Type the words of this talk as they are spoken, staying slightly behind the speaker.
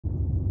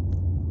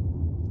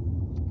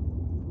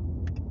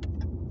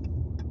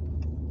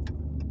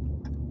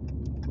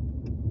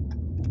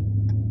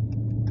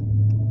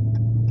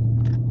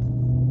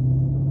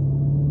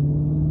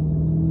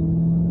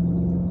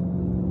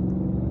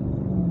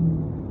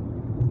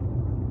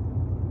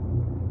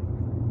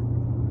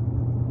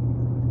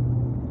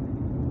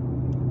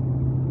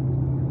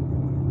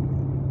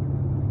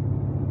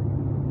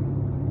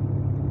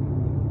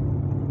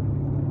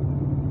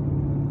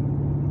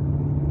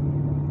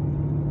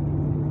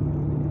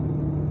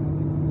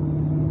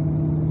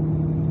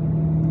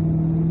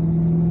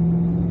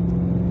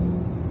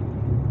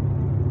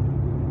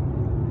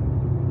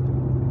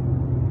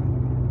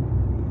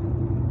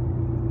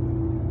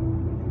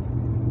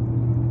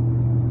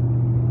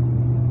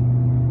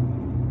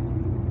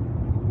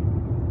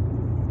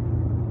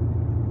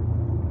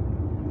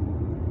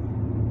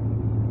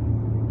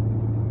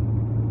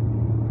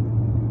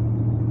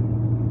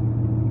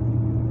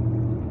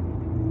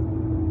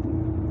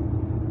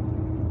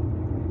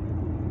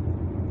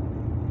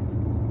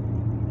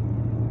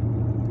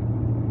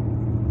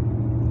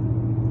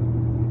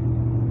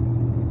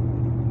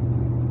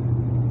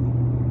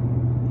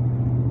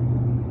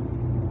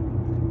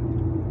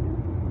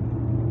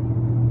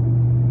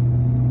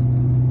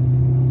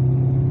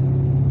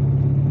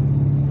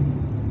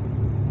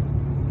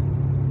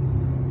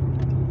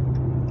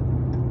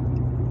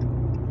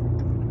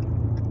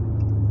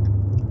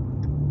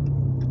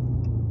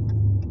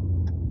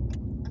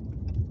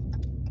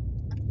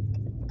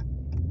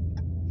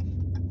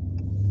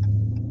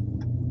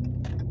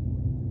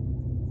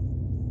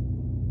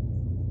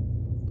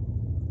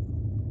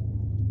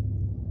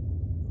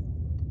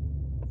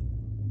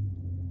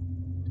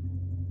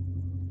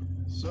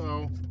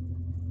So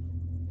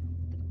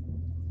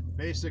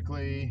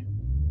basically,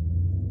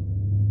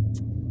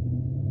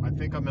 I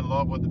think I'm in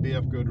love with the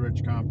BF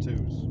Goodrich Comp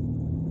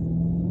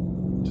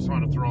 2s. Just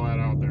want to throw that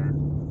out there.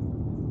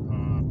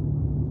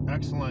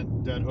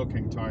 Excellent dead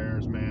hooking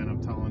tires, man,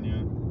 I'm telling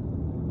you.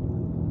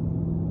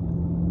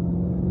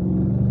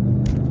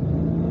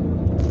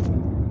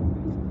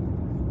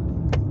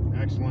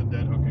 Excellent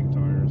dead hooking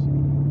tires.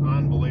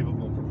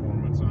 Unbelievable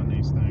performance on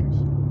these things.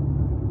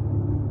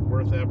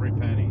 Worth every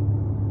penny.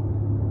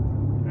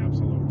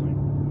 Absolutely.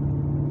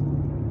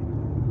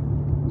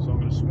 So I'm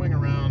going to swing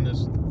around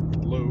this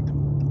loop,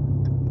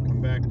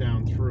 come back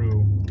down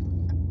through,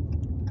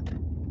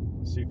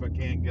 see if I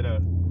can't get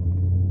a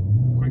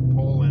quick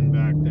pull in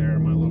back there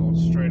in my little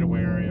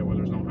straightaway area where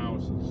there's no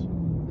houses.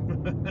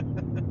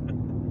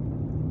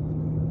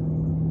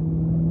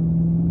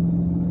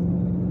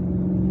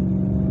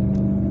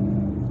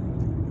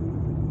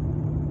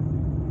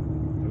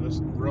 So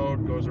this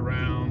road goes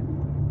around.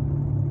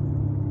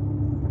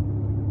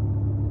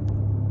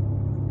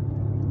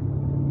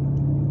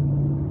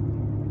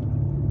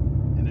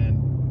 And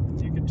then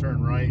you can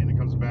turn right and it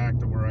comes back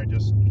to where I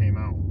just came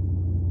out.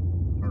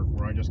 Or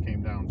where I just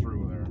came down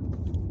through there.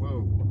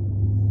 Whoa.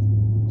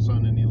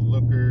 Sun in the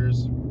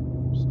lookers,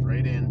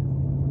 straight in,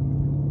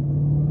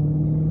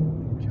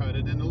 cut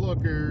it in the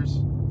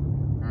lookers.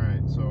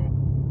 Alright, so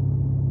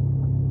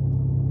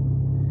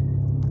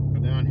go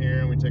down here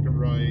and we take a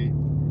right.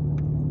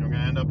 I'm going to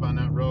end up on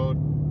that road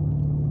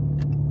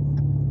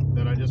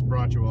that I just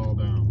brought you all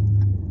down.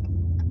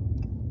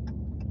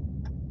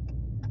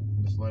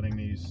 I'm just letting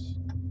these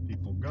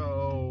people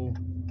go.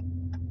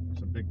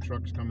 Some big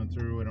trucks coming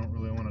through. I don't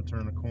really want to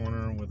turn a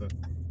corner with a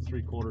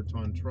 3/4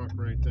 ton truck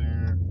right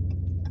there.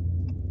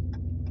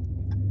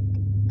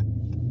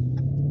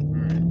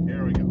 Alright,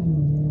 here we go.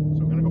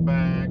 So I'm going to go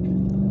back.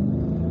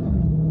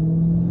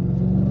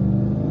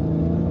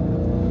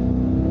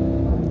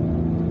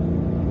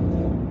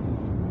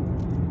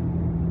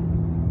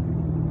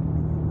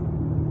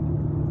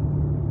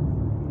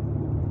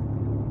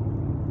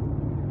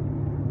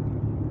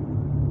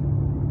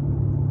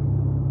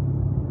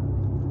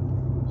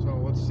 So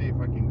let's see if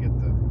I can get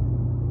the...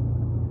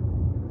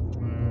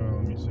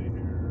 let me see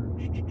here.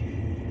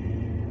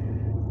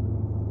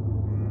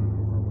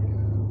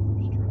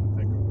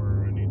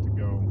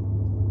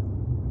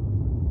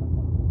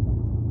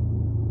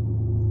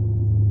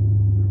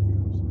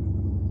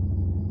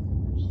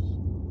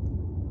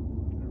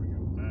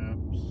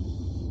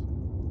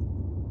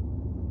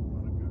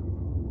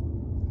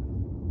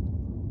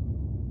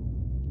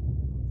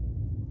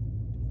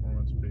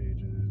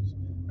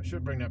 I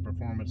should bring that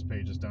performance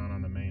pages down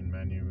on the main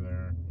menu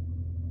there.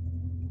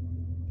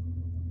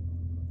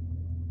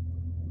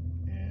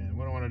 And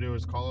what I want to do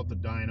is call up the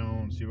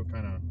dyno and see what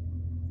kind of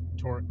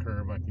torque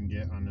curve I can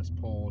get on this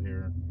pole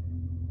here.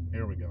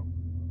 Here we go.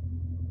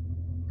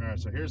 Alright,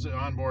 so here's the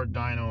onboard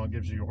dyno. It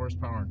gives you your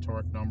horsepower and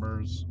torque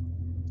numbers.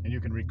 And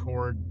you can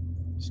record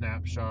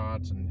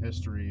snapshots and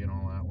history and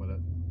all that with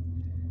it.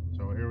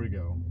 So here we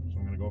go. So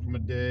I'm going to go from a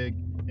dig,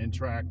 in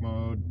track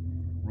mode,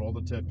 roll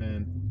the tip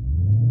in.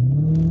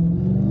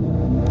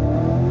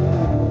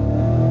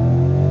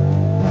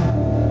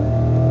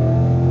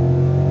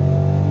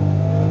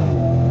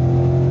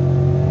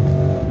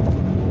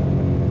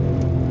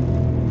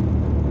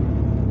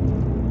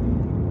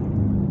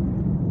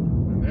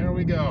 And there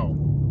we go.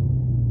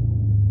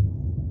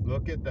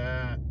 Look at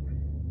that.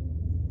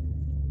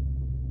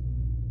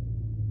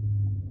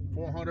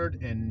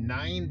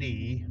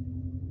 490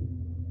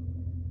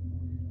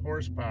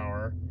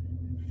 horsepower,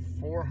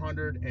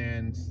 400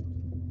 and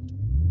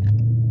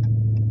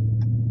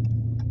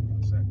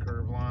what's that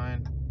curve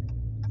line?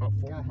 About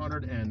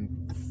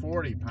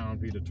 440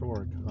 pound-feet of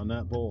torque on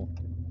that bull.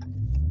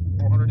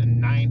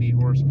 490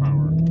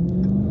 horsepower.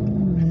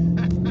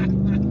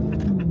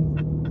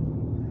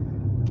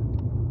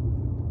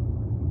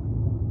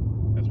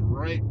 That's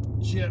right,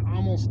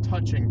 almost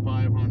touching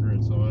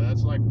 500, so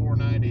that's like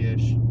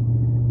 490-ish.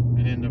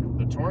 And then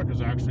the torque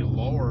is actually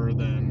lower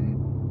than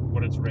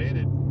what it's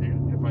rated.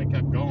 If I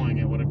kept going,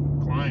 it would have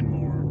climbed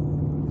more.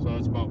 So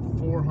it's about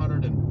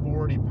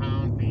 440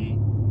 pound-feet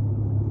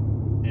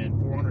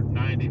and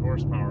 490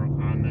 horsepower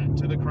on that,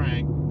 to the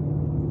crank,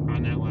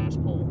 on that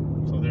last pole.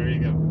 So there you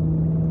go.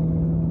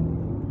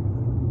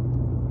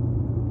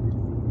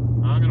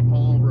 I'm going to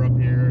pull over up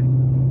here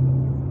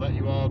and let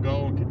you all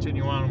go and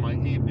continue on with my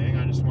evening.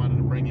 I just wanted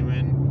to bring you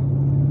in.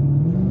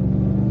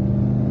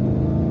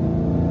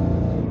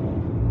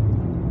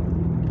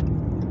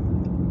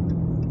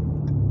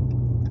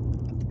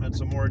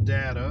 Some more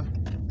data.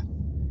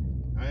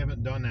 I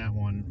haven't done that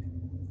one,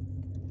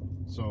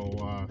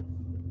 so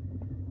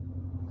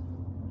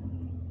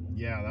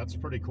yeah, that's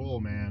pretty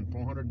cool, man.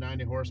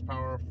 490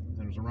 horsepower,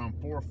 and it was around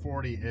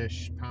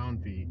 440-ish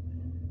pound-feet,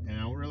 and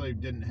I really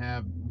didn't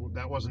have,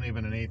 that wasn't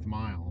even an 1/8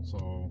 mile,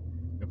 so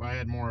if I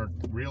had more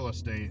real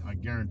estate, I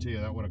guarantee you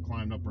that would have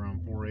climbed up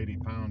around 480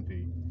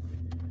 pound-feet.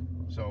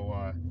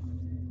 So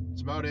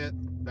that's about it.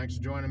 Thanks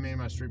for joining me in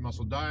my Street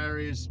Muscle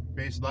Diaries.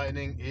 Base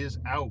Lightning is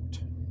out.